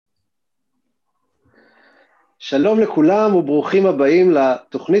שלום לכולם וברוכים הבאים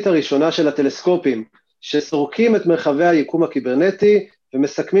לתוכנית הראשונה של הטלסקופים, שסורקים את מרחבי היקום הקיברנטי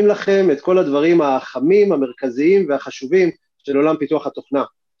ומסכמים לכם את כל הדברים החמים, המרכזיים והחשובים של עולם פיתוח התוכנה.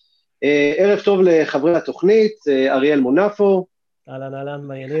 ערב טוב לחברי התוכנית, אריאל מונפו, אהלן,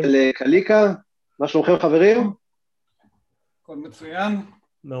 מעניינים. לקליקה, מה שלומכם חברים? הכל מצוין.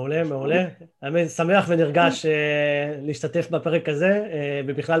 מעולה. אני שמח ונרגש להשתתף בפרק הזה,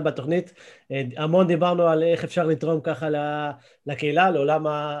 ובכלל בתוכנית. המון דיברנו על איך אפשר לתרום ככה לקהילה, לעולם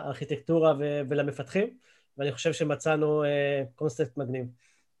הארכיטקטורה ולמפתחים, ואני חושב שמצאנו קונספט מגניב.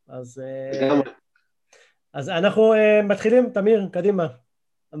 אז אנחנו מתחילים, תמיר, קדימה.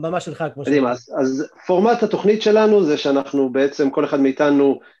 הבמה שלך כמו קדימה, אז פורמט התוכנית שלנו זה שאנחנו בעצם, כל אחד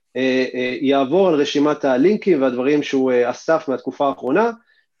מאיתנו יעבור על רשימת הלינקים והדברים שהוא אסף מהתקופה האחרונה,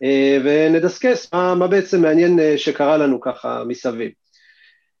 ונדסקס מה בעצם מעניין שקרה לנו ככה מסביב.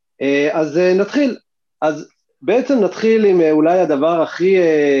 אז נתחיל. אז בעצם נתחיל עם אולי הדבר הכי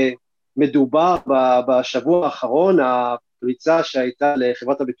מדובר בשבוע האחרון, הפריצה שהייתה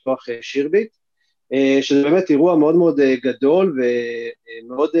לחברת הביטוח שירביט, שזה באמת אירוע מאוד מאוד גדול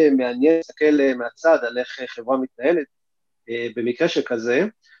ומאוד מעניין להסתכל מהצד על איך חברה מתנהלת במקרה שכזה.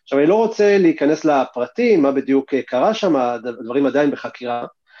 עכשיו אני לא רוצה להיכנס לפרטים, מה בדיוק קרה שם, הדברים עדיין בחקירה,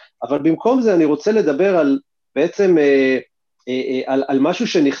 אבל במקום זה אני רוצה לדבר על בעצם על משהו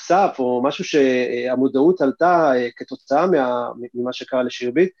שנחשף, או משהו שהמודעות עלתה כתוצאה ממה שקרה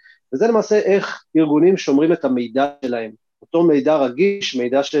לשירביט, וזה למעשה איך ארגונים שומרים את המידע שלהם, אותו מידע רגיש,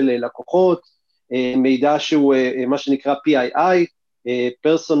 מידע של לקוחות, מידע שהוא מה שנקרא PII,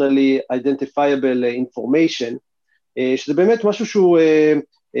 Personally Identifiable Information, שזה באמת משהו שהוא,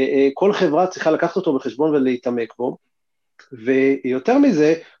 כל חברה צריכה לקחת אותו בחשבון ולהתעמק בו, ויותר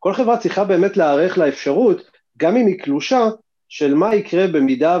מזה, כל חברה צריכה באמת להערך לאפשרות, גם אם היא קלושה, של מה יקרה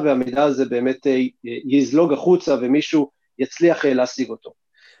במידה והמידע הזה באמת יזלוג החוצה ומישהו יצליח להשיג אותו.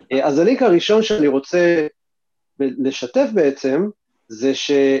 אז הלינק הראשון שאני רוצה לשתף בעצם, זה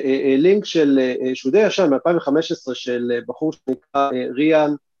שלינק שהוא די ישן מ-2015 של בחור שנקרא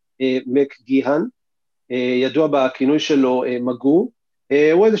ריאן מקגיהן, ידוע בכינוי שלו מגו,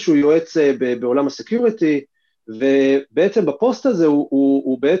 הוא איזשהו יועץ בעולם הסקיוריטי, ובעצם בפוסט הזה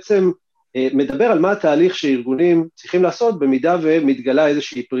הוא בעצם מדבר על מה התהליך שארגונים צריכים לעשות במידה ומתגלה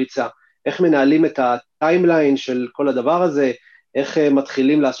איזושהי פריצה, איך מנהלים את הטיימליין של כל הדבר הזה, איך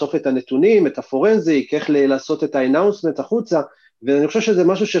מתחילים לאסוף את הנתונים, את הפורנזיק, איך לעשות את האנאונסמנט החוצה, ואני חושב שזה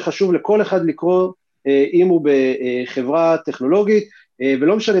משהו שחשוב לכל אחד לקרוא, אם הוא בחברה טכנולוגית,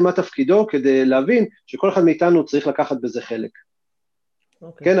 ולא משנה מה תפקידו, כדי להבין שכל אחד מאיתנו צריך לקחת בזה חלק.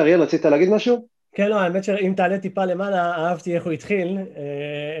 כן, אריאל, רצית להגיד משהו? כן, לא, האמת שאם תעלה טיפה למעלה, אהבתי איך הוא התחיל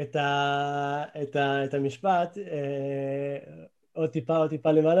את המשפט, עוד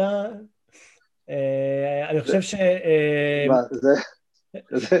טיפה למעלה, אני חושב ש...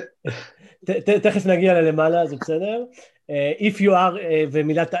 תכף נגיע ללמעלה, זה בסדר. If you are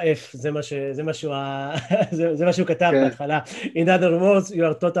ומילת ה-F, זה מה שהוא כתב בהתחלה. In other words, you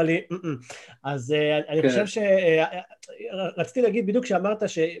are totally... אז אני חושב רציתי להגיד בדיוק שאמרת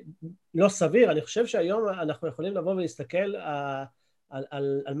שלא סביר, אני חושב שהיום אנחנו יכולים לבוא ולהסתכל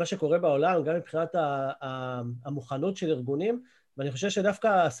על מה שקורה בעולם, גם מבחינת המוכנות של ארגונים, ואני חושב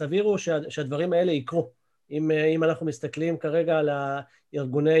שדווקא סביר הוא שהדברים האלה יקרו. אם אנחנו מסתכלים כרגע על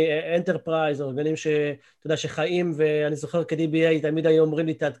הארגוני אנטרפרייז, ארגונים שאתה יודע, שחיים, ואני זוכר כ-DBA, תמיד היו אומרים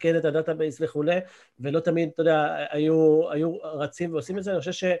לי, תעדכן את הדאטאבייס וכו', ולא תמיד, אתה יודע, היו רצים ועושים את זה. אני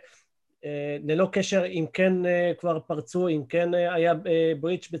חושב שללא קשר, אם כן כבר פרצו, אם כן היה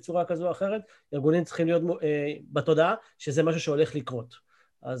בריץ' בצורה כזו או אחרת, ארגונים צריכים להיות בתודעה, שזה משהו שהולך לקרות.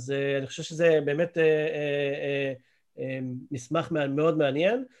 אז אני חושב שזה באמת מסמך מאוד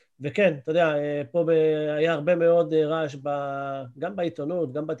מעניין, וכן, אתה יודע, פה היה הרבה מאוד רעש גם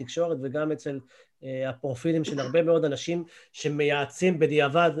בעיתונות, גם בתקשורת וגם אצל הפרופילים של הרבה מאוד אנשים שמייעצים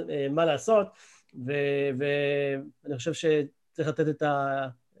בדיעבד מה לעשות, ואני חושב שצריך לתת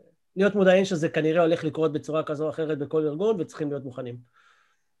להיות מודעים שזה כנראה הולך לקרות בצורה כזו או אחרת בכל ארגון, וצריכים להיות מוכנים.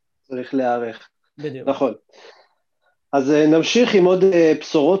 צריך להיערך. בדיוק. נכון. אז נמשיך עם עוד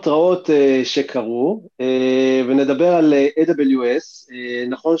בשורות רעות שקרו, ונדבר על AWS.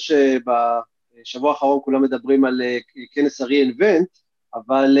 נכון שבשבוע האחרון כולם מדברים על כנס ה-reInvent,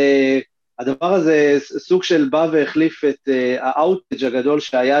 אבל הדבר הזה סוג של בא והחליף את ה-outage הגדול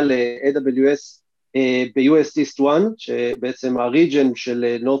שהיה ל-AWS ב-US East 1, שבעצם ה-region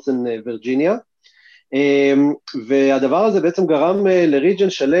של Northern Virginia, והדבר הזה בעצם גרם לריג'ן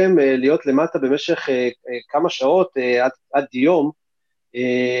שלם להיות למטה במשך כמה שעות עד יום,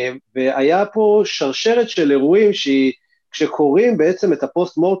 והיה פה שרשרת של אירועים שהיא כשקוראים בעצם את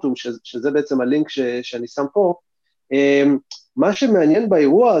הפוסט מורטום, שזה בעצם הלינק שאני שם פה, מה שמעניין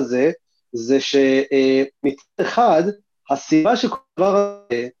באירוע הזה, זה שמצד אחד, הסיבה שכל דבר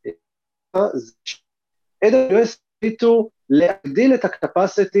זה ש-AWS החליטו להגדיל את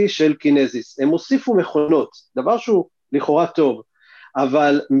הקפסיטי של קינזיס, הם הוסיפו מכונות, דבר שהוא לכאורה טוב,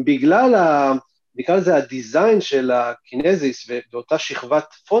 אבל בגלל זה הדיזיין של הקינזיס ואותה שכבת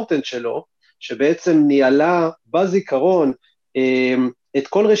פרונט-אנד שלו, שבעצם ניהלה בזיכרון את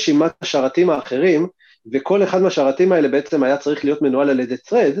כל רשימת השרתים האחרים, וכל אחד מהשרתים האלה בעצם היה צריך להיות מנוהל על ידי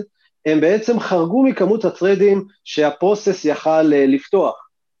thread, הם בעצם חרגו מכמות הטרדים שהפרוסס יכל לפתוח.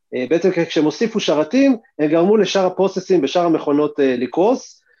 בעצם כשהם הוסיפו שרתים, הם גרמו לשאר הפרוססים בשאר המכונות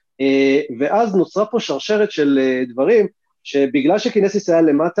לקרוס, ואז נוצרה פה שרשרת של דברים, שבגלל שקינסיס היה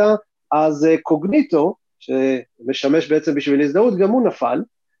למטה, אז קוגניטו, שמשמש בעצם בשביל הזדהות, גם הוא נפל,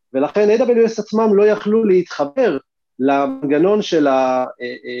 ולכן AWS עצמם לא יכלו להתחבר למנגנון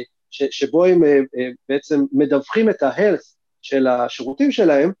שבו הם בעצם מדווחים את ה-health של השירותים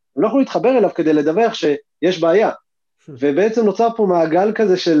שלהם, הם לא יכלו להתחבר אליו כדי לדווח שיש בעיה, ובעצם נוצר פה מעגל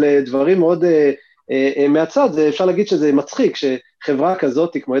כזה של דברים מאוד מהצד, אפשר להגיד שזה מצחיק, שחברה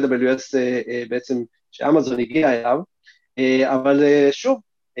כזאת כמו AWS בעצם, שאמזון הגיעה אליו, אבל שוב,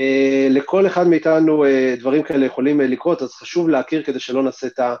 לכל אחד מאיתנו דברים כאלה יכולים לקרות, אז חשוב להכיר כדי שלא נעשה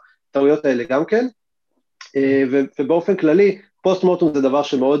את הטעויות האלה גם כן, ובאופן כללי, פוסט מורטום זה דבר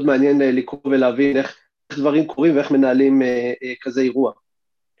שמאוד מעניין לקרוא ולהבין איך דברים קורים ואיך מנהלים כזה אירוע.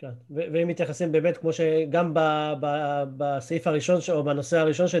 כן, ואם מתייחסים באמת, כמו שגם בסעיף הראשון, או בנושא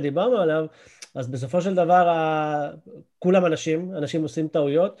הראשון שדיברנו עליו, אז בסופו של דבר, כולם אנשים עושים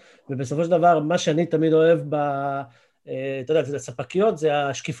טעויות, ובסופו של דבר, מה שאני תמיד אוהב אתה יודע, ספקיות, זה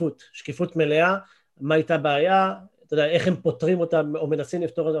השקיפות, שקיפות מלאה, מה הייתה בעיה, אתה יודע, איך הם פותרים אותם, או מנסים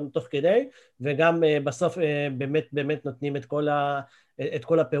לפתור אותם תוך כדי, וגם בסוף באמת נותנים את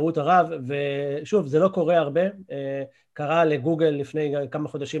כל הפירוט הרב, ושוב, זה לא קורה הרבה, קרה לגוגל לפני כמה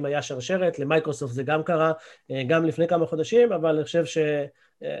חודשים היה שרשרת, למייקרוסופט זה גם קרה, גם לפני כמה חודשים, אבל אני חושב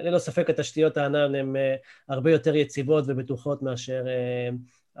ללא ספק התשתיות הענן הן הרבה יותר יציבות ובטוחות מאשר,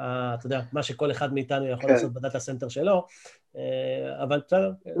 אתה יודע, מה שכל אחד מאיתנו יכול לעשות בדאטה סנטר שלו, אבל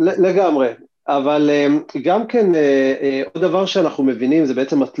בסדר. לגמרי. אבל גם כן, עוד דבר שאנחנו מבינים, זה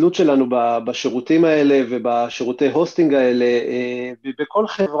בעצם התלות שלנו בשירותים האלה ובשירותי הוסטינג האלה, ובכל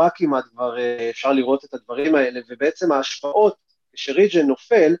חברה כמעט כבר אפשר לראות את הדברים האלה, ובעצם ההשפעות שריג'ן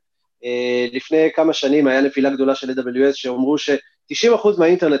נופל, לפני כמה שנים היה נפילה גדולה של AWS, שאומרו ש90%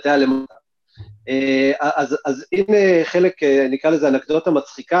 מהאינטרנט היה למטה. אז הנה חלק, נקרא לזה אנקדוטה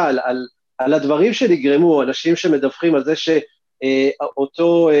מצחיקה, על הדברים שנגרמו, אנשים שמדווחים על זה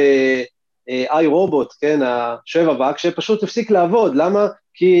שאותו iRobot, כן, השואב אבק, שפשוט הפסיק לעבוד, למה?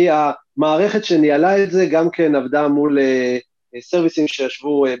 כי המערכת שניהלה את זה גם כן עבדה מול סרוויסים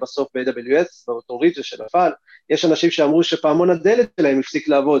שישבו בסוף ב-AWS, באותו ריג'ן שנפל, יש אנשים שאמרו שפעמון הדלת שלהם הפסיק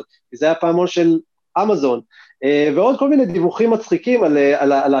לעבוד, כי זה היה פעמון של אמזון, ועוד כל מיני דיווחים מצחיקים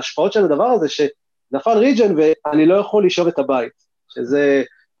על ההשפעות של הדבר הזה, שנפל ריג'ן ואני לא יכול לשאוב את הבית, שזה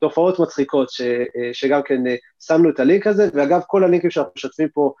תופעות מצחיקות, שגם כן שמנו את הלינק הזה, ואגב כל הלינקים שאנחנו משתפים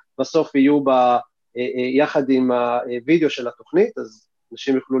פה בסוף יהיו יחד עם הווידאו של התוכנית, אז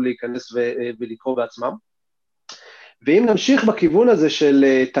אנשים יוכלו להיכנס ולקרוא בעצמם. ואם נמשיך בכיוון הזה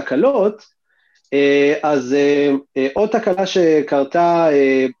של תקלות, אז עוד תקלה שקרתה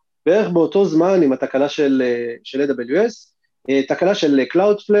בערך באותו זמן עם התקלה של AWS, תקלה של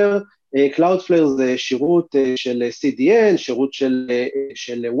Cloudflare, Cloudflare זה שירות של CDN, שירות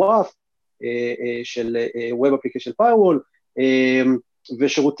של WAF, של Web Application Firewall,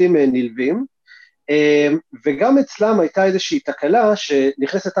 ושירותים נלווים, וגם אצלם הייתה איזושהי תקלה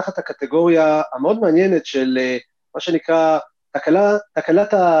שנכנסת תחת הקטגוריה המאוד מעניינת של מה שנקרא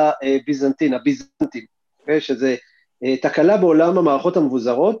תקלת הביזנטים, שזה תקלה בעולם המערכות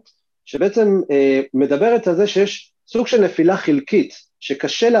המבוזרות, שבעצם מדברת על זה שיש סוג של נפילה חלקית,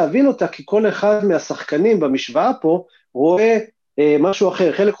 שקשה להבין אותה, כי כל אחד מהשחקנים במשוואה פה רואה משהו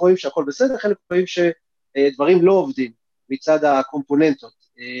אחר, חלק רואים שהכל בסדר, חלק רואים שדברים לא עובדים מצד הקומפוננטות,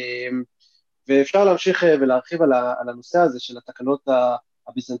 ואפשר להמשיך ולהרחיב על הנושא הזה של התקלות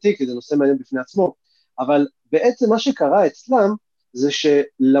הביזנטי, כי זה נושא מעניין בפני עצמו, אבל בעצם מה שקרה אצלם, זה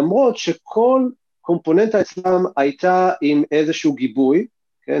שלמרות שכל קומפוננטה אצלם הייתה עם איזשהו גיבוי,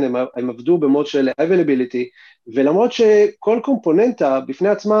 כן, הם עבדו במוד של availability, ולמרות שכל קומפוננטה בפני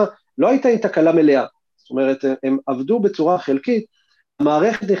עצמה לא הייתה עם תקלה מלאה, זאת אומרת, הם עבדו בצורה חלקית,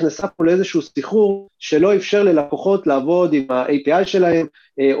 המערכת נכנסה פה לאיזשהו סחרור שלא אפשר ללקוחות לעבוד עם ה-API שלהם,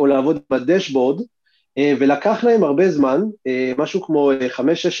 או לעבוד עם הדשבורד, ולקח להם הרבה זמן, משהו כמו 5-6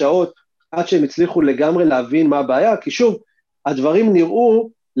 שעות, עד שהם הצליחו לגמרי להבין מה הבעיה, כי שוב, הדברים נראו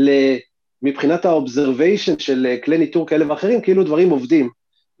מבחינת ה-observation של כלי ניטור כאלה ואחרים, כאילו דברים עובדים,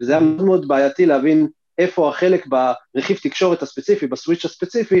 וזה היה מאוד מאוד בעייתי להבין איפה החלק ברכיב תקשורת הספציפי, בסוויץ'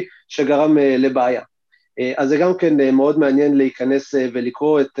 הספציפי, שגרם לבעיה. אז זה גם כן מאוד מעניין להיכנס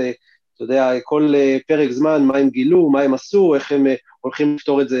ולקרוא את, אתה יודע, כל פרק זמן, מה הם גילו, מה הם עשו, איך הם הולכים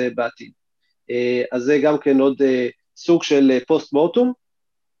לפתור את זה בעתיד. אז זה גם כן עוד סוג של פוסט-מורטום,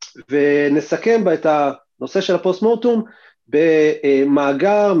 ונסכם את הנושא של הפוסט-מורטום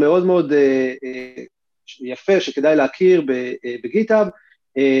במאגר מאוד מאוד יפה שכדאי להכיר בגיטהאב,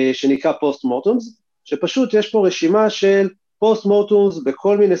 שנקרא פוסט-מורטומס, שפשוט יש פה רשימה של פוסט-מורטומס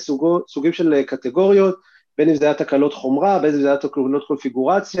בכל מיני סוגים של קטגוריות, בין אם זה היה תקלות חומרה, בין אם זה היה תקלות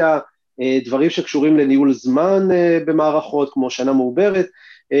קונפיגורציה, דברים שקשורים לניהול זמן במערכות, כמו שנה מעוברת,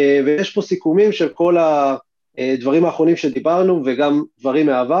 ויש פה סיכומים של כל הדברים האחרונים שדיברנו, וגם דברים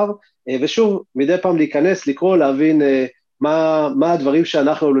מהעבר, ושוב, מדי פעם להיכנס, לקרוא, להבין מה הדברים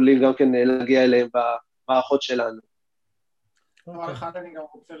שאנחנו עלולים גם כן להגיע אליהם במערכות שלנו. דבר אחד אני גם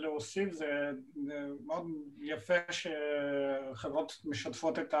רוצה להוסיף, זה מאוד יפה שחברות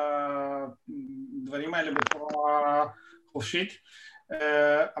משתפות את הדברים האלה בצורה חופשית,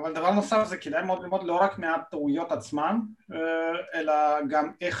 אבל דבר נוסף זה כדאי מאוד ללמוד לא רק מהטעויות עצמן, אלא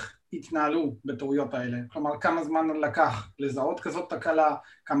גם איך התנהלו בטעויות האלה, כלומר כמה זמן לקח לזהות כזאת תקלה,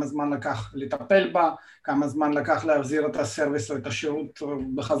 כמה זמן לקח לטפל בה, כמה זמן לקח להחזיר את הסרוויס או את השירות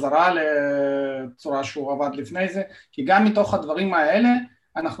בחזרה לצורה שהוא עבד לפני זה, כי גם מתוך הדברים האלה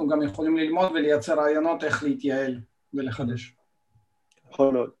אנחנו גם יכולים ללמוד ולייצר רעיונות איך להתייעל ולחדש.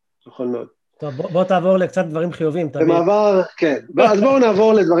 נכון מאוד, נכון מאוד. טוב, בוא תעבור לקצת דברים חיוביים. במעבר, כן. אז בואו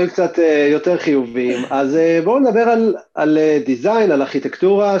נעבור לדברים קצת יותר חיוביים. אז בואו נדבר על דיזיין, על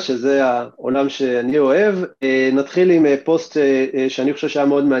ארכיטקטורה, שזה העולם שאני אוהב. נתחיל עם פוסט שאני חושב שהיה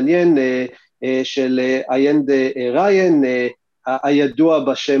מאוד מעניין, של איינד ריין,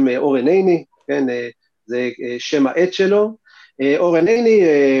 הידוע בשם אורן עיני, כן, זה שם העט שלו. אורן עיני,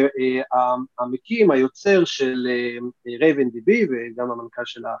 המקים, היוצר של RavenDB, וגם המנכ"ל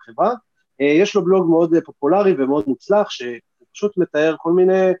של החברה, יש לו בלוג מאוד פופולרי ומאוד מוצלח, שפשוט מתאר כל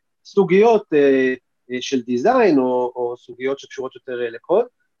מיני סוגיות של דיזיין, או סוגיות שקשורות יותר לקוד,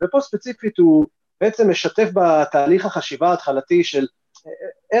 ופה ספציפית הוא בעצם משתף בתהליך החשיבה ההתחלתי של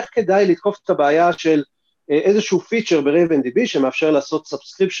איך כדאי לתקוף את הבעיה של איזשהו פיצ'ר ב-RavenDB, שמאפשר לעשות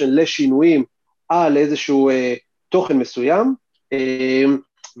סאבסקריפשן לשינויים על איזשהו תוכן מסוים,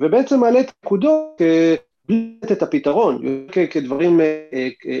 ובעצם מעלה את נקודות בלי את הפתרון, כדברים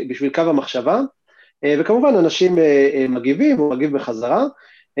בשביל קו המחשבה, וכמובן אנשים מגיבים, הוא מגיב בחזרה,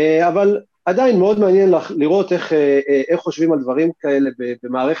 אבל עדיין מאוד מעניין לראות איך חושבים על דברים כאלה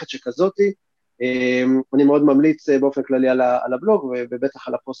במערכת שכזאת. אני מאוד ממליץ באופן כללי על הבלוג, ובטח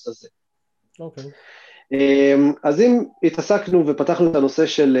על הפוסט הזה. אוקיי. אז אם התעסקנו ופתחנו את הנושא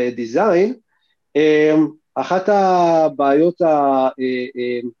של דיזיין, אחת הבעיות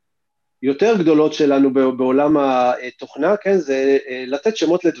יותר גדולות שלנו בעולם התוכנה, כן, זה לתת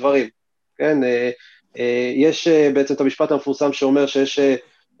שמות לדברים, כן, יש בעצם את המשפט המפורסם שאומר שיש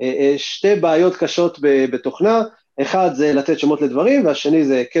שתי בעיות קשות בתוכנה, אחד זה לתת שמות לדברים, והשני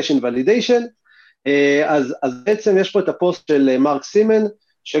זה cache invalidation, אז בעצם יש פה את הפוסט של מרק סימן,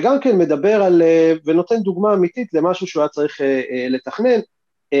 שגם כן מדבר על, ונותן דוגמה אמיתית למשהו שהוא היה צריך לתכנן,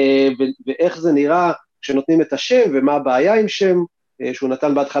 ואיך זה נראה כשנותנים את השם, ומה הבעיה עם שם, שהוא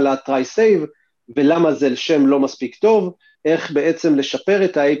נתן בהתחלה try save, ולמה זה שם לא מספיק טוב, איך בעצם לשפר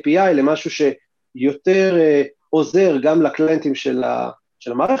את ה-API למשהו שיותר עוזר גם לקליינטים של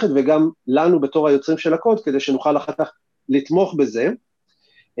המערכת, וגם לנו בתור היוצרים של הקוד, כדי שנוכל אחר כך לתמוך בזה.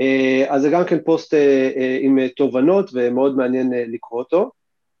 אז זה גם כן פוסט עם תובנות, ומאוד מעניין לקרוא אותו.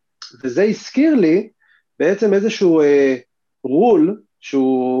 וזה הזכיר לי בעצם איזשהו רול,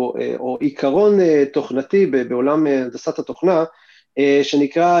 או עיקרון תוכנתי בעולם הנדסת התוכנה,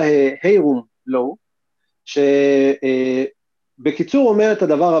 שנקרא Heroom Law, שבקיצור אומר את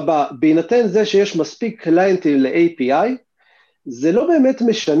הדבר הבא, בהינתן זה שיש מספיק קליינטים ל-API, זה לא באמת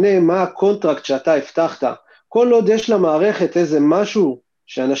משנה מה הקונטרקט שאתה הבטחת, כל עוד יש למערכת איזה משהו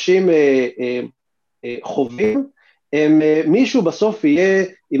שאנשים חווים, מישהו בסוף יהיה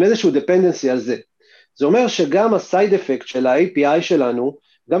עם איזשהו dependency על זה. זה אומר שגם הסייד אפקט של ה-API שלנו,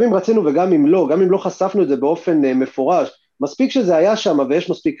 גם אם רצינו וגם אם לא חשפנו את זה באופן מפורש, מספיק שזה היה שם ויש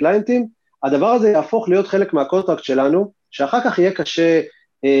מספיק קליינטים, הדבר הזה יהפוך להיות חלק מהקונטרקט שלנו, שאחר כך יהיה קשה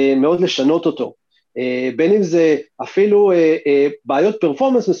מאוד לשנות אותו. בין אם זה אפילו בעיות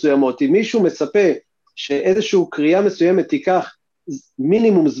פרפורמנס מסוימות, אם מישהו מצפה שאיזשהו קריאה מסוימת תיקח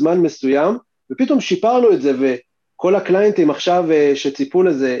מינימום זמן מסוים, ופתאום שיפרנו את זה וכל הקליינטים עכשיו שציפו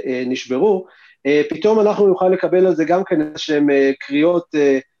לזה נשברו, פתאום אנחנו נוכל לקבל על זה גם כן שהן קריאות,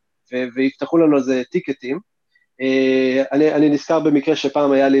 ויפתחו לנו על זה טיקטים. אני נזכר במקרה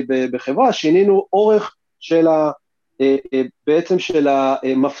שפעם היה לי בחברה, שינינו אורך של בעצם של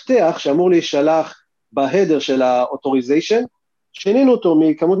המפתח שאמור להישלח בהדר של האוטוריזיישן, שינינו אותו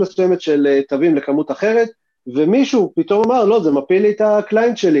מכמות מסוימת של תווים לכמות אחרת, ומישהו פתאום אמר, לא, זה מפיל לי את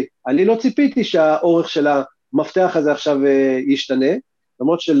הקליינט שלי, אני לא ציפיתי שהאורך של המפתח הזה עכשיו ישתנה,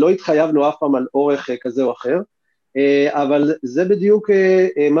 למרות שלא התחייבנו אף פעם על אורך כזה או אחר, אבל זה בדיוק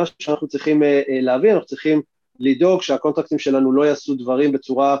משהו שאנחנו צריכים להבין, אנחנו צריכים לדאוג שהקונטרקטים שלנו לא יעשו דברים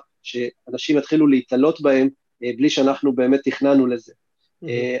בצורה שאנשים יתחילו להתעלות בהם, בלי שאנחנו באמת תכננו לזה.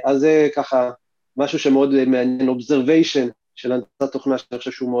 אז זה ככה משהו שמאוד מעניין, observation של הנדסת תוכנה, שאני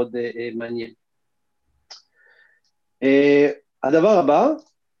חושב שהוא מאוד מעניין. הדבר הבא,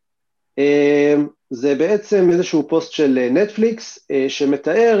 זה בעצם איזשהו פוסט של נטפליקס,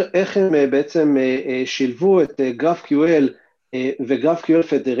 שמתאר איך הם בעצם שילבו את GraphQL ו-GraphQL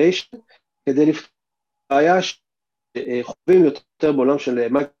Federation, כדי לפתור בעיה שחווים יותר בעולם של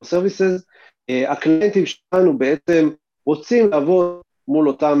מייקרו-סרוויסס. הקליינטים שלנו בעצם רוצים לעבוד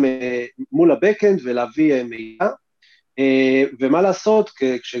מול הבקאנד ולהביא מידע, ומה לעשות,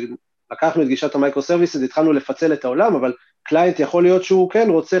 כשלקחנו את גישת המייקרו-סרוויסס, התחלנו לפצל את העולם, אבל קליינט יכול להיות שהוא כן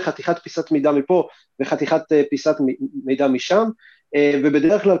רוצה חתיכת פיסת מידע מפה, וחתיכת פיסת מידע משם,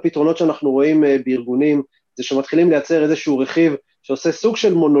 ובדרך כלל פתרונות שאנחנו רואים בארגונים, זה שמתחילים לייצר איזשהו רכיב, שעושה סוג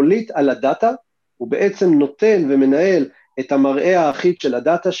של מונוליט על הדאטה, הוא בעצם נותן ומנהל את המראה האחיד של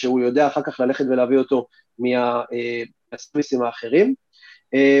הדאטה, שהוא יודע אחר כך ללכת ולהביא אותו מהסרוויסים האחרים,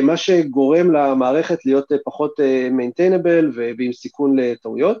 מה שגורם למערכת להיות פחות maintainable ועם סיכון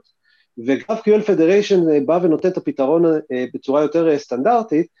לטעויות, ו-GraphQL Federation בא ונותן את הפתרון בצורה יותר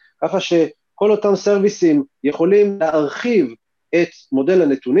סטנדרטית, ככה שכל אותם סרוויסים יכולים להרחיב את מודל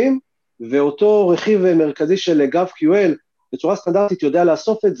הנתונים, ואותו רכיב מרכזי של GraphQL בצורה סטנדרטית יודע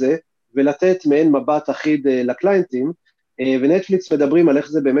לאסוף את זה, ולתת מעין מבט אחיד לקליינטים, ונטפליקס מדברים על איך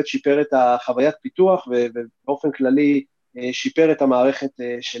זה באמת שיפר את החוויית פיתוח, ובאופן כללי שיפר את המערכת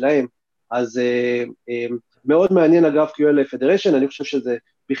שלהם. אז מאוד מעניין ה-GraphQL Federation, אני חושב שזה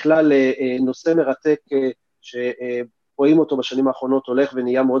בכלל נושא מרתק שרואים אותו בשנים האחרונות, הולך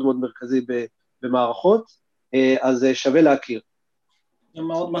ונהיה מאוד מאוד מרכזי במערכות, אז שווה להכיר. זה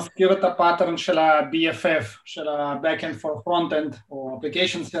מאוד מזכיר את הפאטרן של ה-BFF, של ה-Backend for Frontend, או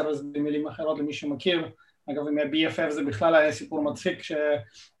Application Service במילים אחרות למי שמכיר. אגב, עם ה-BFF זה בכלל היה סיפור מצחיק,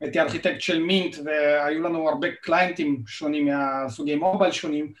 שהייתי ארכיטקט של מינט, והיו לנו הרבה קליינטים שונים מהסוגי מובייל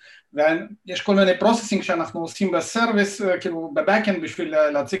שונים, ויש כל מיני פרוססינג שאנחנו עושים בסרוויס, כאילו בבקאנד, בשביל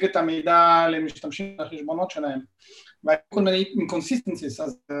להציג את המידע למשתמשים לחשבונות שלהם. והיו כל מיני inconsistencies,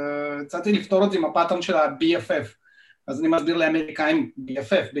 אז הצעתי לפתור את זה עם הפאטרן של ה-BFF. אז אני מסביר לאמריקאים,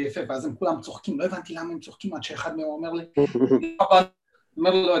 BFF, ואז הם כולם צוחקים, לא הבנתי למה הם צוחקים, עד שאחד מהם אומר לי,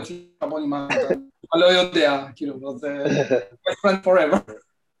 אומר לו, אצלי, בוא נמר, אתה לא יודע, כאילו, זה my friend forever.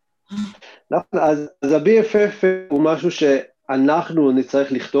 אז ה-BFF הוא משהו שאנחנו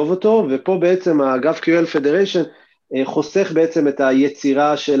נצטרך לכתוב אותו, ופה בעצם ה-GraphQL Federation חוסך בעצם את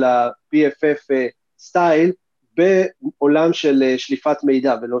היצירה של ה-BFF סטייל, בעולם של שליפת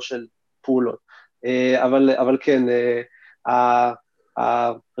מידע ולא של פעולות. אבל כן,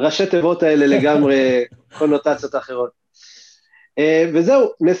 הראשי תיבות האלה לגמרי קונוטציות אחרות. וזהו,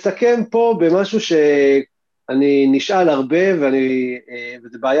 נסכם פה במשהו שאני נשאל הרבה,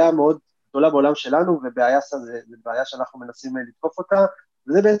 וזו בעיה מאוד גדולה בעולם שלנו, זו בעיה שאנחנו מנסים לתקוף אותה,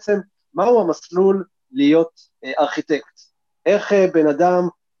 וזה בעצם, מהו המסלול להיות ארכיטקט? איך בן אדם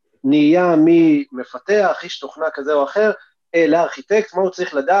נהיה ממפתח, איש תוכנה כזה או אחר, לארכיטקט, מה הוא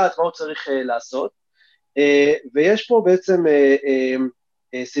צריך לדעת, מה הוא צריך לעשות, ויש פה בעצם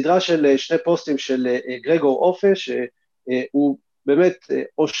סדרה של שני פוסטים של גרגור אופה, שהוא באמת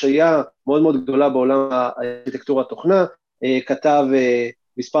הושעיה מאוד מאוד גדולה בעולם הארכיטקטורה תוכנה, כתב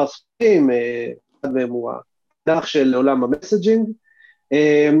מספר ספרים, אחד מהם הוא הנח של עולם המסג'ינג,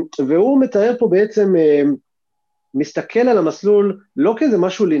 והוא מתאר פה בעצם, מסתכל על המסלול לא כאיזה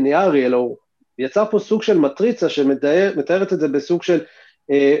משהו ליניארי, אלא הוא יצר פה סוג של מטריצה שמתארת את זה בסוג של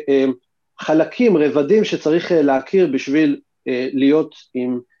חלקים, רבדים שצריך להכיר בשביל להיות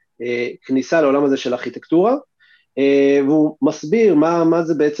עם כניסה לעולם הזה של ארכיטקטורה, והוא מסביר מה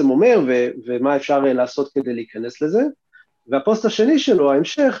זה בעצם אומר ומה אפשר לעשות כדי להיכנס לזה, והפוסט השני שלו,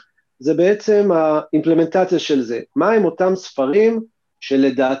 ההמשך, זה בעצם האימפלמנטציה של זה, מה הם אותם ספרים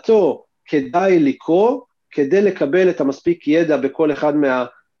שלדעתו כדאי לקרוא, כדי לקבל את המספיק ידע בכל אחד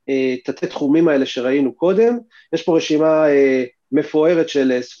מהתתי תחומים האלה שראינו קודם. יש פה רשימה מפוארת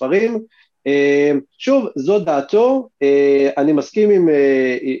של ספרים, שוב, זו דעתו, אני מסכים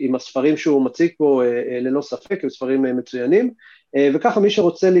עם הספרים שהוא מציג פה ללא ספק, הם ספרים מצוינים, וככה מי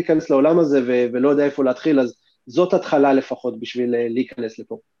שרוצה להיכנס לעולם הזה ולא יודע איפה להתחיל, אז זאת התחלה לפחות בשביל להיכנס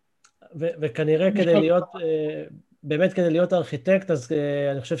לפה. וכנראה כדי להיות, באמת כדי להיות ארכיטקט, אז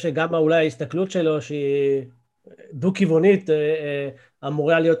אני חושב שגם אולי ההסתכלות שלו שהיא דו-כיוונית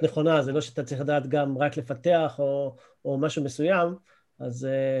אמורה להיות נכונה, זה לא שאתה צריך לדעת גם רק לפתח או משהו מסוים, אז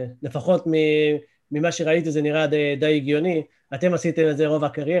לפחות ממה שראיתי זה נראה די הגיוני, אתם עשיתם את זה רוב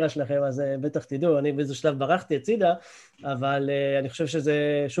הקריירה שלכם, אז בטח תדעו, אני באיזו שלב ברחתי הצידה, אבל אני חושב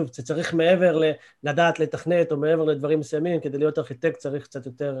שזה, שוב, זה צריך מעבר לדעת לתכנת או מעבר לדברים מסוימים, כדי להיות ארכיטקט צריך קצת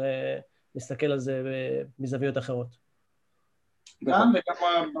יותר להסתכל על זה מזוויות אחרות. גם, וגם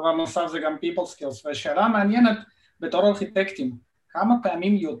בנוסף זה גם people skills, והשאלה מעניינת בתור ארכיטקטים, כמה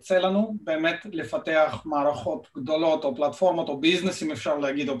פעמים יוצא לנו באמת לפתח מערכות גדולות או פלטפורמות או ביזנסים אפשר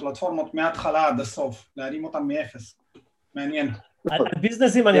להגיד, או פלטפורמות מההתחלה עד הסוף, להרים אותם מאפס, מעניין. על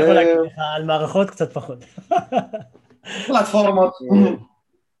ביזנסים אני יכול להגיד לך, על מערכות קצת פחות. פלטפורמות.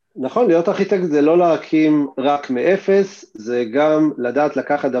 נכון, להיות ארכיטקט זה לא להקים רק מאפס, זה גם לדעת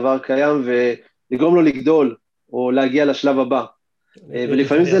לקחת דבר קיים ולגרום לו לגדול, או להגיע לשלב הבא.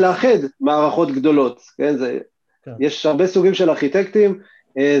 ולפעמים זה לאחד מערכות גדולות, כן? יש הרבה סוגים של ארכיטקטים,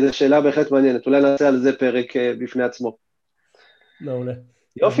 זו שאלה בהחלט מעניינת, אולי נעשה על זה פרק בפני עצמו. מעולה.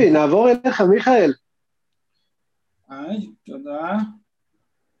 יופי, נעבור אליך, מיכאל. היי, תודה.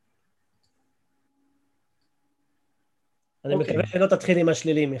 אני מקווה שלא תתחיל עם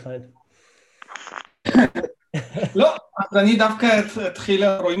השלילי, מיכאל. לא, אז אני דווקא אתחיל,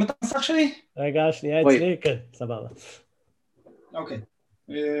 רואים את המסך שלי? רגע, שנייה אצלי, כן, סבבה. אוקיי,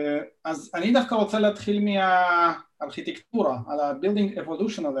 אז אני דווקא רוצה להתחיל מהארכיטקטורה, על ה-Building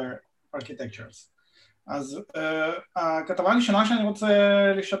Evolutionary Architectures. אז הכתבה הראשונה שאני רוצה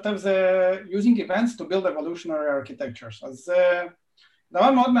לשתף זה Using Events to Build Evolutionary Architectures. אז זה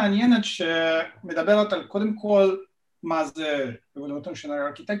דבר מאוד מעניינת שמדברת על קודם כל מה זה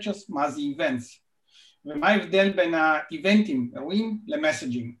Evolutionary Architectures, מה זה Events. ומה ההבדל בין האיבנטים, אירועים,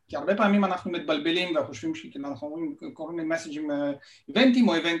 למסג'ים. כי הרבה פעמים אנחנו מתבלבלים וחושבים שאנחנו קוראים למסג'ים איבנטים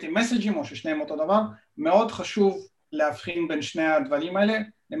או איבנטים מסג'ים או ששניהם אותו דבר. מאוד חשוב להבחין בין שני הדברים האלה,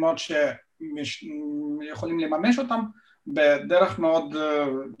 למרות שיכולים לממש אותם בדרך מאוד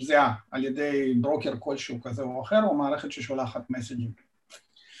זהה על ידי ברוקר כלשהו כזה או אחר, או מערכת ששולחת מסג'ים.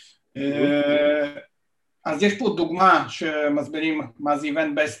 אז יש פה דוגמה שמסבירים מה זה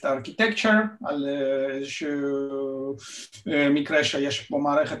Event-Based Architecture, על איזשהו מקרה שיש פה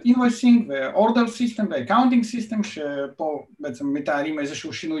מערכת Invoicing ו-Order System ו-Accounting System, שפה בעצם מתארים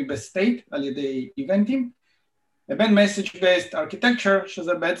איזשהו שינוי בסטייט על ידי איבנטים, לבין Message-Based Architecture,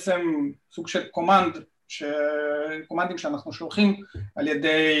 שזה בעצם סוג של קומנדים שאנחנו שולחים על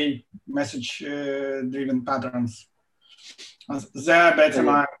ידי Message-Driven Patterns. אז זה בעצם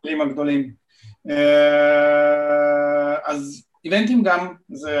הכלים הגדולים. אז איבנטים גם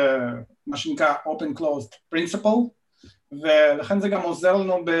זה מה שנקרא Open Closed Principle, ולכן זה גם עוזר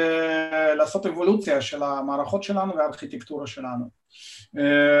לנו לעשות אבולוציה של המערכות שלנו והארכיטקטורה שלנו.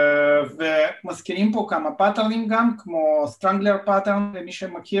 ומזכירים פה כמה פאטרנים גם, כמו Strangler pattern, למי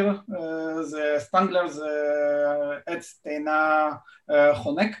שמכיר, Strangler זה עץ תאנה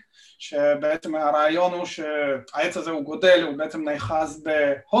חונק, שבעצם הרעיון הוא שהעץ הזה הוא גודל, הוא בעצם נאחז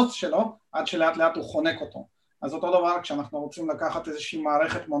בהוסט שלו, עד שלאט לאט הוא חונק אותו. אז אותו דבר כשאנחנו רוצים לקחת איזושהי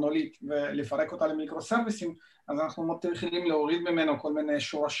מערכת מונולית ולפרק אותה למיקרו-סרוויסים, אז אנחנו מתחילים להוריד ממנו כל מיני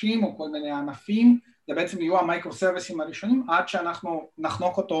שורשים או כל מיני ענפים, זה בעצם יהיו המיקרו-סרוויסים הראשונים, עד שאנחנו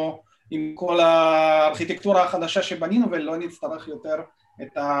נחנוק אותו עם כל הארכיטקטורה החדשה שבנינו, ולא נצטרך יותר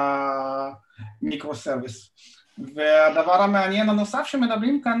את המיקרו-סרוויס. והדבר המעניין הנוסף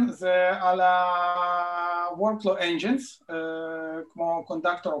שמדברים כאן זה על ה-workflow engines, כמו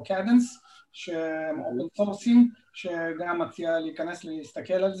Conductor או Cadence, שהם open source'ים, שגם מציע להיכנס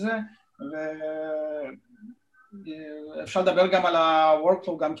להסתכל על זה, ואפשר לדבר גם על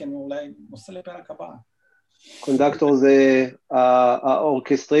ה-workflow גם כן, אולי נושא לפרק הבא. Conductor זה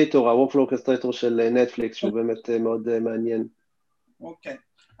האורקסטרייטור, ה-workflow אורקסטרייטור של נטפליקס, שהוא באמת מאוד מעניין. אוקיי.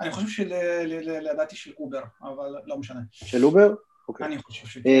 אני חושב שלדעתי של אובר, אבל לא משנה. של אובר? אוקיי. אני חושב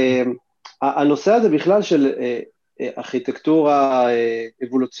שכן. הנושא הזה בכלל של ארכיטקטורה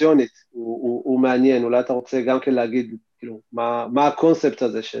אבולוציונית הוא מעניין, אולי אתה רוצה גם כן להגיד, כאילו, מה הקונספט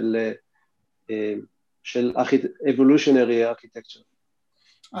הזה של evolutionary architecture?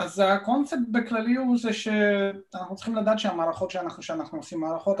 אז הקונספט בכללי הוא זה שאנחנו צריכים לדעת שהמערכות שאנחנו עושים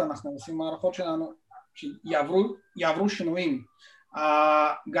מערכות, אנחנו עושים מערכות שלנו שיעברו שינויים.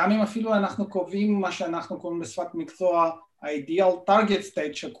 גם אם אפילו אנחנו קובעים מה שאנחנו קוראים בשפת מקצוע ה-ideal target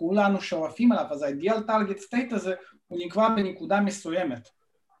state שכולנו שואפים עליו, אז ה-ideal target state הזה הוא נקבע בנקודה מסוימת,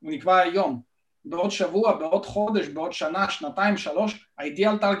 הוא נקבע היום, בעוד שבוע, בעוד חודש, בעוד שנה, שנתיים, 3,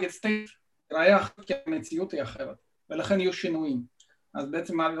 ה-ideal target state יראה אחרת כי המציאות היא אחרת, ולכן יהיו שינויים. אז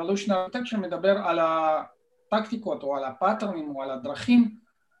בעצם ה-evolutionary architecture מדבר על הטקטיקות או על הפאטרנים או על הדרכים,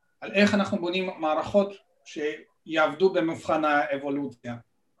 על איך אנחנו בונים מערכות שיעבדו במבחן האבולוציה.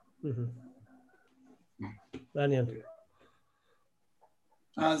 מעניין.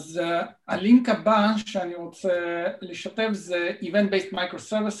 אז הלינק הבא שאני רוצה לשתף זה Event-Based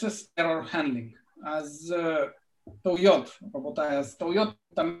Microservices Error Handling. אז טעויות, רבותיי, אז טעויות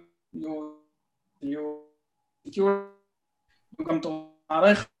יהיו גם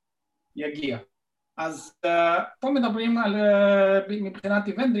מערכת יגיע. אז פה מדברים על מבחינת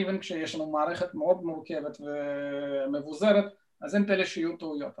Event Driven כשיש לנו מערכת מאוד מורכבת ומבוזרת, אז אין פלא שיהיו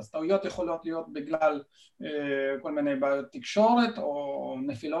טעויות. אז טעויות יכולות להיות בגלל כל מיני בעיות תקשורת או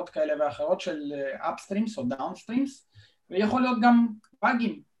נפילות כאלה ואחרות של upstreams או downstreams, ויכול להיות גם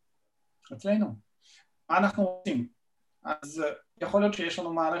באגים אצלנו. מה אנחנו רוצים? אז יכול להיות שיש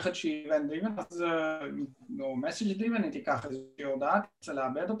לנו מערכת שהיא event driven, אז או message driven, היא תיקח איזושהי הודעה, תרצה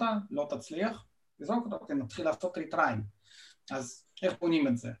לאבד אותה, לא תצליח, תזרוק אותה, נתחיל לעשות ריטריים. אז איך בונים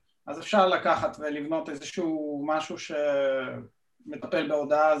את זה? אז אפשר לקחת ולבנות איזשהו משהו שמטפל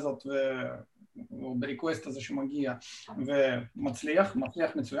בהודעה הזאת או בריקווסט הזה שמגיע ומצליח,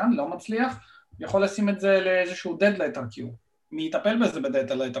 מצליח מצוין, לא מצליח, יכול לשים את זה לאיזשהו dead letter queue. מי יטפל בזה ב-dead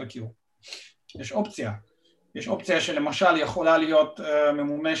letter queue? יש אופציה. יש אופציה שלמשל יכולה להיות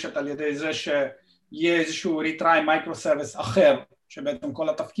ממומשת על ידי זה שיהיה איזשהו retry microservice אחר, שבעצם כל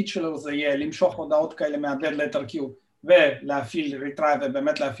התפקיד שלו זה יהיה למשוך הודעות כאלה מה-dead letter queue ולהפעיל retry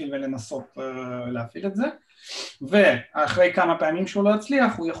ובאמת להפעיל ולנסות להפעיל את זה, ואחרי כמה פעמים שהוא לא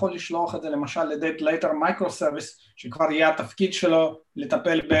הצליח הוא יכול לשלוח את זה למשל ל-dead letter microservice שכבר יהיה התפקיד שלו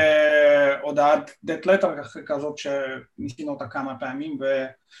לטפל בהודעת dead letter כזאת שניסינו אותה כמה פעמים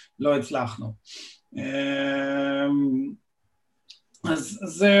ולא הצלחנו.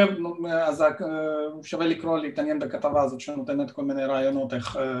 אז שווה לקרוא להתעניין בכתבה הזאת שנותנת כל מיני רעיונות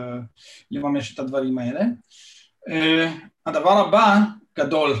איך לממש את הדברים האלה. הדבר הבא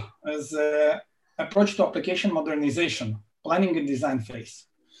גדול, זה approach to application modernization, planning and design phase.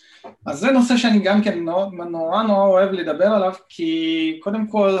 אז זה נושא שאני גם כן נורא אוהב לדבר עליו, כי קודם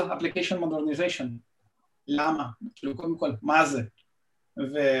כל application modernization, למה? כאילו קודם כל, מה זה?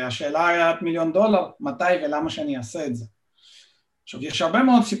 והשאלה היה $1,000,000, מתי ולמה שאני אעשה את זה? עכשיו, יש הרבה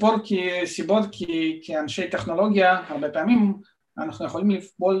מאוד סיבות כי כאנשי טכנולוגיה, הרבה פעמים אנחנו יכולים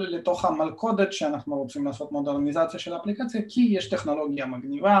לפעול לתוך המלכודת שאנחנו רוצים לעשות מודרניזציה של האפליקציה, כי יש טכנולוגיה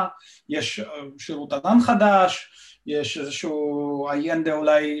מגניבה, יש שירות ענן חדש, יש איזשהו איינדה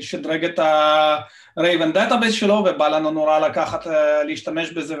אולי שדרג את ה-Raven Database שלו, ובא לנו נורא לקחת,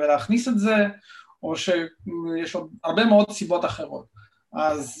 להשתמש בזה ולהכניס את זה, או שיש עוד הרבה מאוד סיבות אחרות.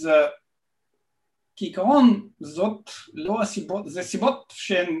 אז כעיקרון זאת לא הסיבות, זה סיבות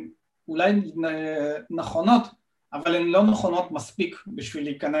שהן אולי נכונות, אבל הן לא נכונות מספיק בשביל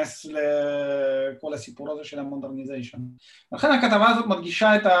להיכנס לכל הסיפור הזה של המודרניזיישן. לכן הכתבה הזאת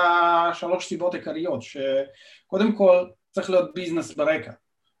מדגישה את השלוש סיבות עיקריות, שקודם כל צריך להיות ביזנס ברקע,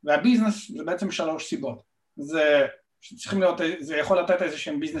 והביזנס זה בעצם 3 סיבות. זה שצריכים להיות, זה יכול לתת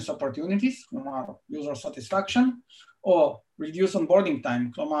איזשהם ביזנס אופורטיוניטיז, כלומר user satisfaction, או reduce onboarding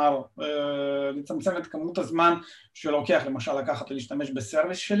time, כלומר לצמצם את כמות הזמן שלוקח למשל לקחת ולהשתמש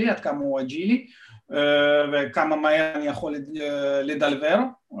בסרוויס שלי, עד כמה הוא אג'ילי, וכמה מהר אני יכול לדלבר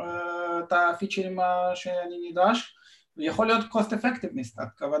את הפיצ'רים שאני נדרש, ויכול להיות cost effectiveness,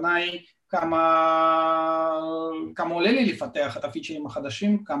 הכוונה היא כמה עולה לי לפתח את הפיצ'רים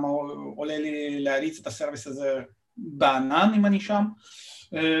החדשים, כמה עולה לי להריץ את הסרוויס הזה בענן אם אני שם,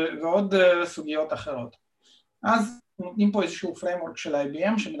 ועוד סוגיות אחרות. אז נותנים פה איזשהו framework של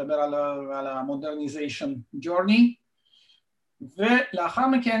IBM שמדבר על ה-modernization journey, ולאחר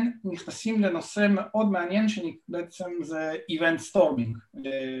מכן נכנסים לנושא מאוד מעניין שבעצם זה event storming,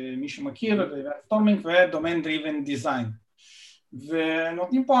 מי שמכיר, event storming ו-domain driven design.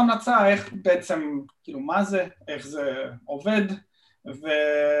 ונותנים פה המלצה איך בעצם, כאילו מה זה, איך זה עובד,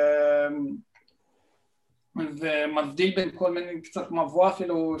 ומבדיל בין כל מיני, קצת מבוא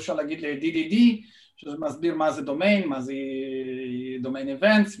אפילו אפשר להגיד ל-DDD, שזה מסביר מה זה דומיין, מה זה דומיין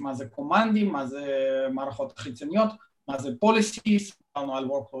איבנטס, מה זה קומנדים, מה זה מערכות חיצוניות, מה זה פוליסיס, דיברנו על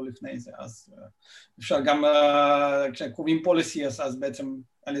workflow לפני זה, אז אפשר גם, כשקובעים פוליסיס, אז בעצם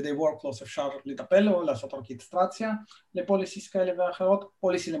על ידי workflows אפשר לטפל או לעשות אורקסטרציה לפוליסיס כאלה ואחרות.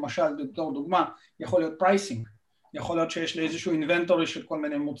 פוליסי למשל, בתור דוגמה, יכול להיות פרייסינג, יכול להיות שיש לי איזשהו אינבנטורי של כל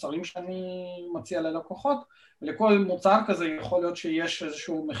מיני מוצרים שאני מציע ללקוחות, ולכל מוצר כזה יכול להיות שיש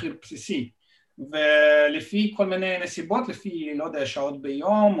איזשהו מחיר בסיסי, ולפי כל מיני נסיבות, לפי, לא יודע, שעות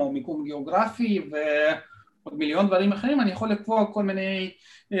ביום או מיקום גיאוגרפי ועוד מיליון דברים אחרים, אני יכול לקבוע כל מיני,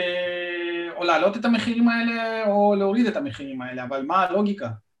 או להעלות את המחירים האלה או להוריד את המחירים האלה, אבל מה הלוגיקה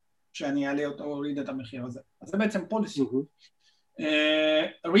שאני אעלה או אוריד את המחיר הזה? אז זה בעצם פוליסי.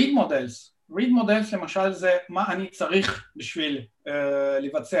 read models למשל זה מה אני צריך בשביל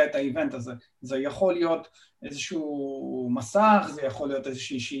לבצע את האיבנט הזה. זה יכול להיות איזשהו מסך, זה יכול להיות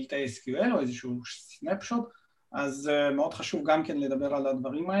איזושהי שאילתה SQL או איזשהו סנפשוט, אז מאוד חשוב גם כן לדבר על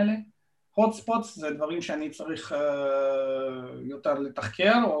הדברים האלה. hotspots זה דברים שאני צריך יותר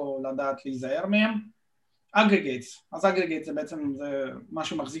לתחקר או לדעת להיזהר מהם. aggregates, אז aggregates זה בעצם מה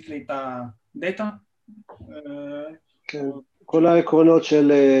שמחזיק לי את הדאטה. כן. כל העקרונות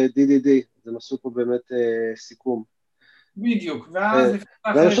של DDD, זה עשו פה באמת סיכום. בדיוק, ואז...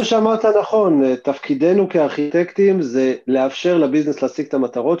 ואני חושב שאמרת נכון, תפקידנו כארכיטקטים זה לאפשר לביזנס להשיג את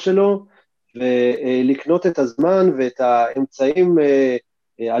המטרות שלו, ולקנות את הזמן ואת האמצעים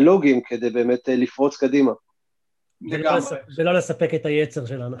הלוגיים כדי באמת לפרוץ קדימה. ולא לספק את היצר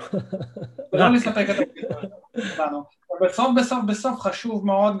שלנו. ולא לספק את היצר שלנו. בסוף חשוב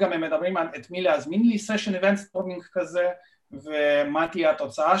מאוד גם הם מדברים על את מי להזמין לי סשן איבנט סטורמינג כזה, ומה תהיה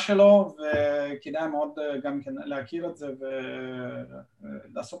התוצאה שלו, וכדאי מאוד גם כן להכיר את זה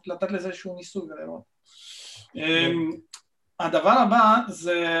ולתת לזה איזשהו ניסוי ולראות. הדבר הבא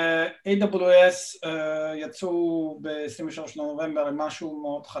זה AWS יצאו ב-23 לנובמבר עם משהו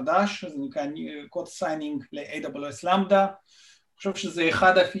מאוד חדש, זה נקרא קוד סיינינג ל-AWS Lambda. אני חושב שזה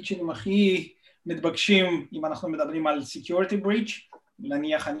אחד הפיצ'רים הכי מתבקשים אם אנחנו מדברים על security breach.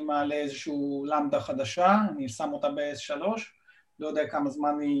 נניח אני מעלה איזשהו למדה חדשה, אני שם אותה ב-S3, לא יודע כמה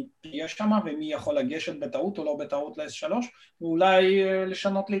זמן היא תהיה שם ומי יכול לגשת בטעות או לא בטעות ל-S3, ואולי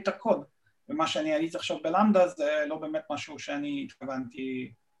לשנות לי את הקוד. ומה שאני אריץ עכשיו בלמדה זה לא באמת משהו שאני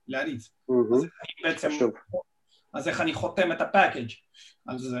התכוונתי להריץ. אז איך אני חותם את הפאקג'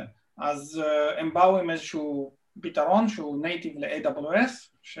 על זה. אז הם באו עם איזשהו פתרון שהוא נייטיב ל-AWS,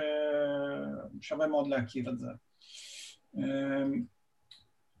 ששווה מאוד להכיר את זה.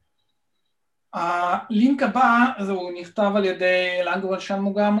 הלינק הבא, הוא נכתב על ידי אלן גורלשן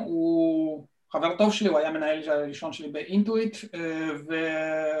גם, הוא חבר טוב שלי, הוא היה מנהל הראשון שלי באינטואיט,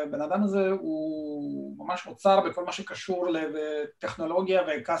 ובן אדם הזה הוא ממש אוצר בכל מה שקשור לטכנולוגיה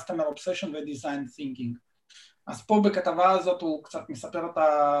ו-Customer Obsession ו-Design Thinking. אז פה בכתבה הזאת הוא קצת מספר את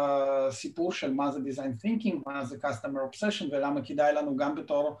הסיפור של מה זה Design Thinking, מה זה Customer Obsession ולמה כדאי לנו גם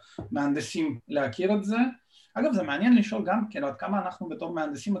בתור מהנדסים להכיר את זה. אגב, זה מעניין לשאול גם כן, עד כמה אנחנו בתור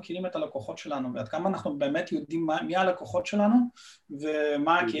מהנדסים מכירים את הלקוחות שלנו, ועד כמה אנחנו באמת יודעים מי הלקוחות שלנו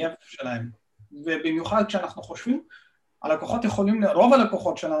ומה הכאב שלהם. ובמיוחד כשאנחנו חושבים, הלקוחות יכולים, רוב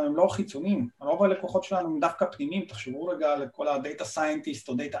הלקוחות שלנו הם לא חיצוניים, רוב הלקוחות שלנו הם דווקא פנימיים, תחשבו רגע לכל הדאטה סיינטיסט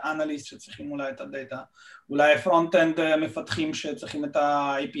או דאטה אנליסט שצריכים אולי את הדאטה, אולי פרונט-אנד מפתחים שצריכים את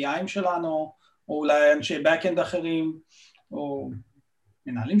ה-API'ים שלנו, או אולי אנשי back-end אחרים, או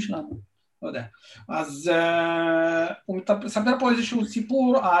מנהלים שלנו. לא יודע. אז הוא מספר פה איזשהו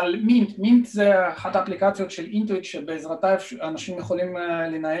סיפור על מינט. מינט זה אחת האפליקציות של אינטואיט שבעזרתה אנשים יכולים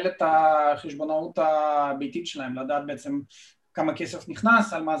לנהל את החשבונאות הביתית שלהם, לדעת בעצם כמה כסף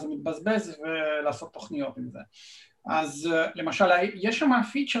נכנס, על מה זה מתבזבז ולעשות תוכניות עם זה. אז למשל יש שם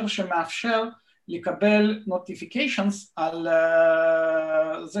פיצ'ר שמאפשר לקבל notifications על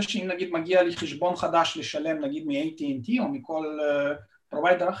זה שאם נגיד מגיע לי חשבון חדש לשלם נגיד מ-AT&T או מכל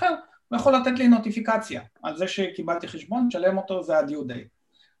פרוביידר אחר, הוא יכול לתת לי נוטיפיקציה על זה שקיבלתי חשבון, שלם אותו, זה ה-due date.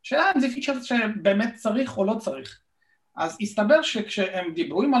 שאלה אם זה פיצ'ר שבאמת צריך או לא צריך. אז הסתבר שכשהם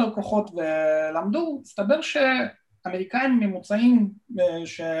דיברו עם הלקוחות ולמדו, הסתבר שאמריקאים ממוצעים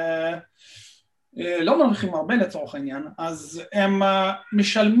שלא מרוויחים הרבה לצורך העניין, אז הם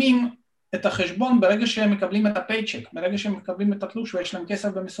משלמים את החשבון ברגע שהם מקבלים את הפייצ'ק, ברגע שהם מקבלים את התלוש ויש להם כסף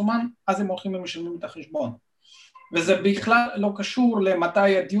במסומן, אז הם הולכים ומשלמים את החשבון. וזה בכלל לא קשור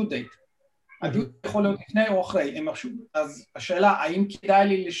למתי ה-due date. ה-due date יכול להיות לפני או אחרי. אז השאלה, האם כדאי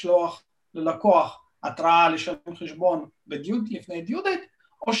לי לשלוח ללקוח התראה לשלם חשבון לפני due date,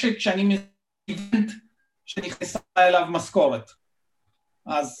 או שכשאני איבנט שנכנסה אליו משכורת.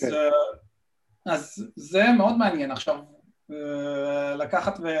 אז זה מאוד מעניין. עכשיו,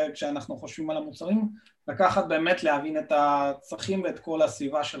 לקחת, וכשאנחנו חושבים על המוצרים, לקחת באמת להבין את הצרכים ואת כל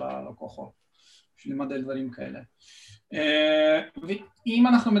הסביבה של הלקוחות. שלמד על דברים כאלה. ואם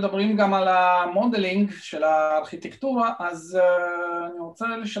אנחנו מדברים גם על המודלינג של הארכיטקטורה, אז אני רוצה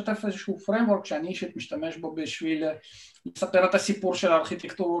לשתף איזשהו framework שאני אישית משתמש בו בשביל לספר את הסיפור של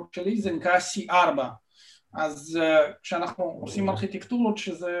הארכיטקטורות שלי, זה נקרא C4. אז כשאנחנו עושים ארכיטקטורות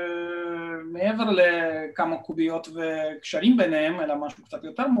שזה מעבר לכמה קוביות וקשרים ביניהם, אלא משהו קצת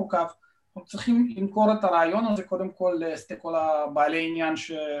יותר מורכב, אנחנו צריכים למכור את הרעיון הזה קודם כל לכל הבעלי עניין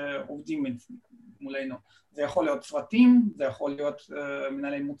שעובדים מולנו. זה יכול להיות צוותים, זה יכול להיות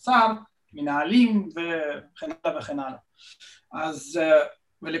מנהלי מוצר, מנהלים וכן הלאה וכן הלאה. אז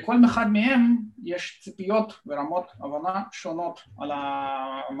ולכל אחד מהם יש ציפיות ורמות הבנה שונות על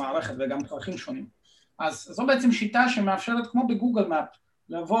המערכת וגם צרכים שונים. אז זו בעצם שיטה שמאפשרת כמו בגוגל מאפ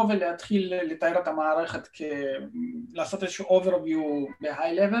לבוא ולהתחיל לתאר את המערכת, לעשות איזשהו overview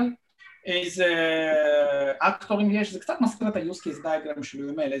ב-high level, איזה אקטורים יש, זה קצת מזכיר את ה-use case diagram של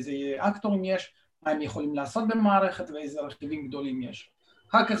UML, איזה אקטורים יש, מה הם יכולים לעשות במערכת ואיזה רכיבים גדולים יש.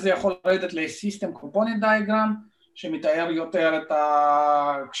 אחר כך זה יכול לרדת ל-System Component Diagram, שמתאר יותר את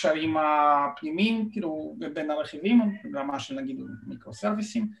הקשרים הפנימיים, כאילו בין הרכיבים, ברמה של נגיד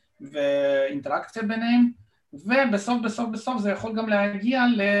מיקרו-סרוויסים, ואינטראקציה ביניהם, ובסוף זה יכול גם להגיע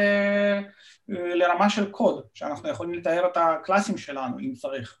לרמה של קוד, שאנחנו יכולים לתאר את הקלאסים שלנו, אם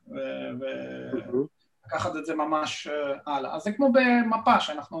צריך, ולקחת את זה ממש הלאה. אז זה כמו במפה,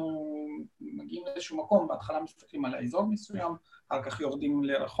 שאנחנו מגיעים לאיזשהו מקום, בהתחלה מסתכלים על האזור מסוים, אחר כך יורדים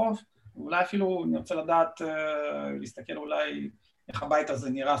לרחוב, ואולי אפילו אני רוצה לדעת, להסתכל אולי איך הבית הזה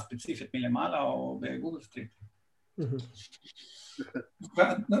נראה ספציפית מלמעלה, או בגוגל סטריט.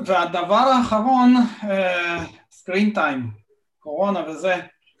 והדבר האחרון, סקרין טיים, קורונה וזה,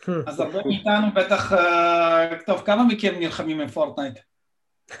 אז הרבה מאיתנו בטח, טוב, כמה מכם נלחמים עם פורטנייט?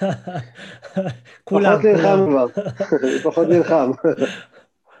 פחות נלחם כבר, פחות נלחם.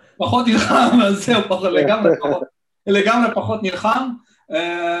 פחות נלחם, אז זהו, לגמרי פחות נלחם,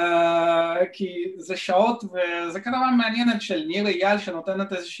 כי זה שעות, וזה כדבר מעניינת של ניר אייל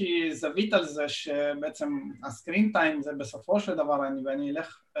שנותנת איזושהי זווית על זה, שבעצם הסקרין טיים זה בסופו של דבר, ואני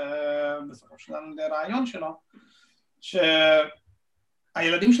אלך בסופו של דבר לרעיון שלו,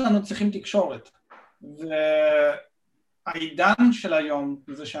 שהילדים שלנו צריכים תקשורת, והעידן של היום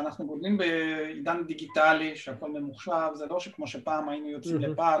זה שאנחנו גודלים בעידן דיגיטלי, שהכל ממוחשב, זה לא שכמו שפעם היינו יוצאים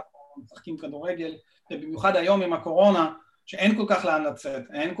לפארק, או משחקים כדורגל, ובמיוחד היום עם הקורונה, שאין כל כך לאן לצאת,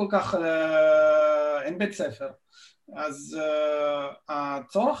 אין בית ספר, אז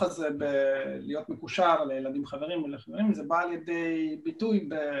הצורך הזה בלהיות מקושר לילדים חברים ולחברים, זה בא על ידי ביטוי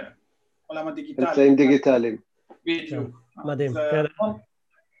בעולם הדיגיטלי. אמצעים דיגיטליים. בדיוק. מדהים.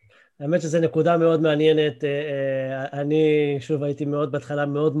 האמת שזו נקודה מאוד מעניינת, אני שוב הייתי מאוד בהתחלה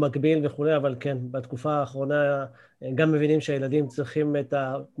מאוד מגביל וכולי, אבל כן, בתקופה האחרונה גם מבינים שהילדים צריכים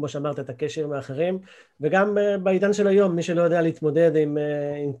כמו שאמרת, את הקשר עם האחרים, וגם בעידן של היום, מי שלא יודע להתמודד עם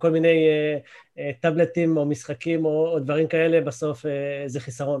כל מיני טאבלטים או משחקים או דברים כאלה, בסוף זה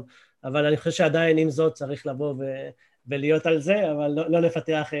חיסרון. אבל אני חושב שעדיין עם זאת צריך לבוא ולהיות על זה, אבל לא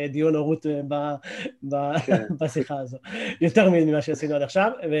נפתח דיון הורות בשיחה הזו, יותר ממה שעשינו עד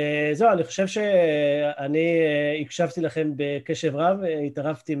עכשיו, וזהו, אני חושב שאני הקשבתי לכם בקשב רב,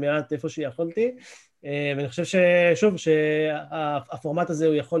 התערבתי מעט איפה שיכולתי, ואני חושב ששוב, שהפורמט הזה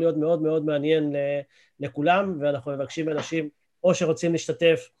הוא יכול להיות מאוד מאוד מעניין לכולם, ואנחנו מבקשים אנשים או שרוצים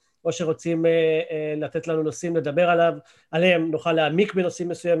להשתתף, או שרוצים לתת לנו נושאים לדבר עליהם, נוכל להעמיק בנושאים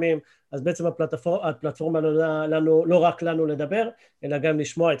מסוימים, אז בעצם הפלטפורמה לנו, לא רק לנו לדבר, אלא גם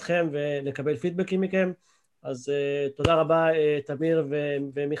לשמוע אתכם ולקבל פידבקים מכם. אז תודה רבה, תמיר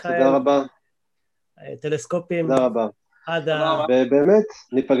ומיכאל. תודה רבה. טלסקופים. תודה רבה. רבה. ובאמת,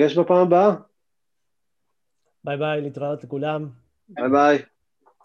 ניפגש בפעם הבאה. ביי ביי, להתראות לכולם. ביי ביי.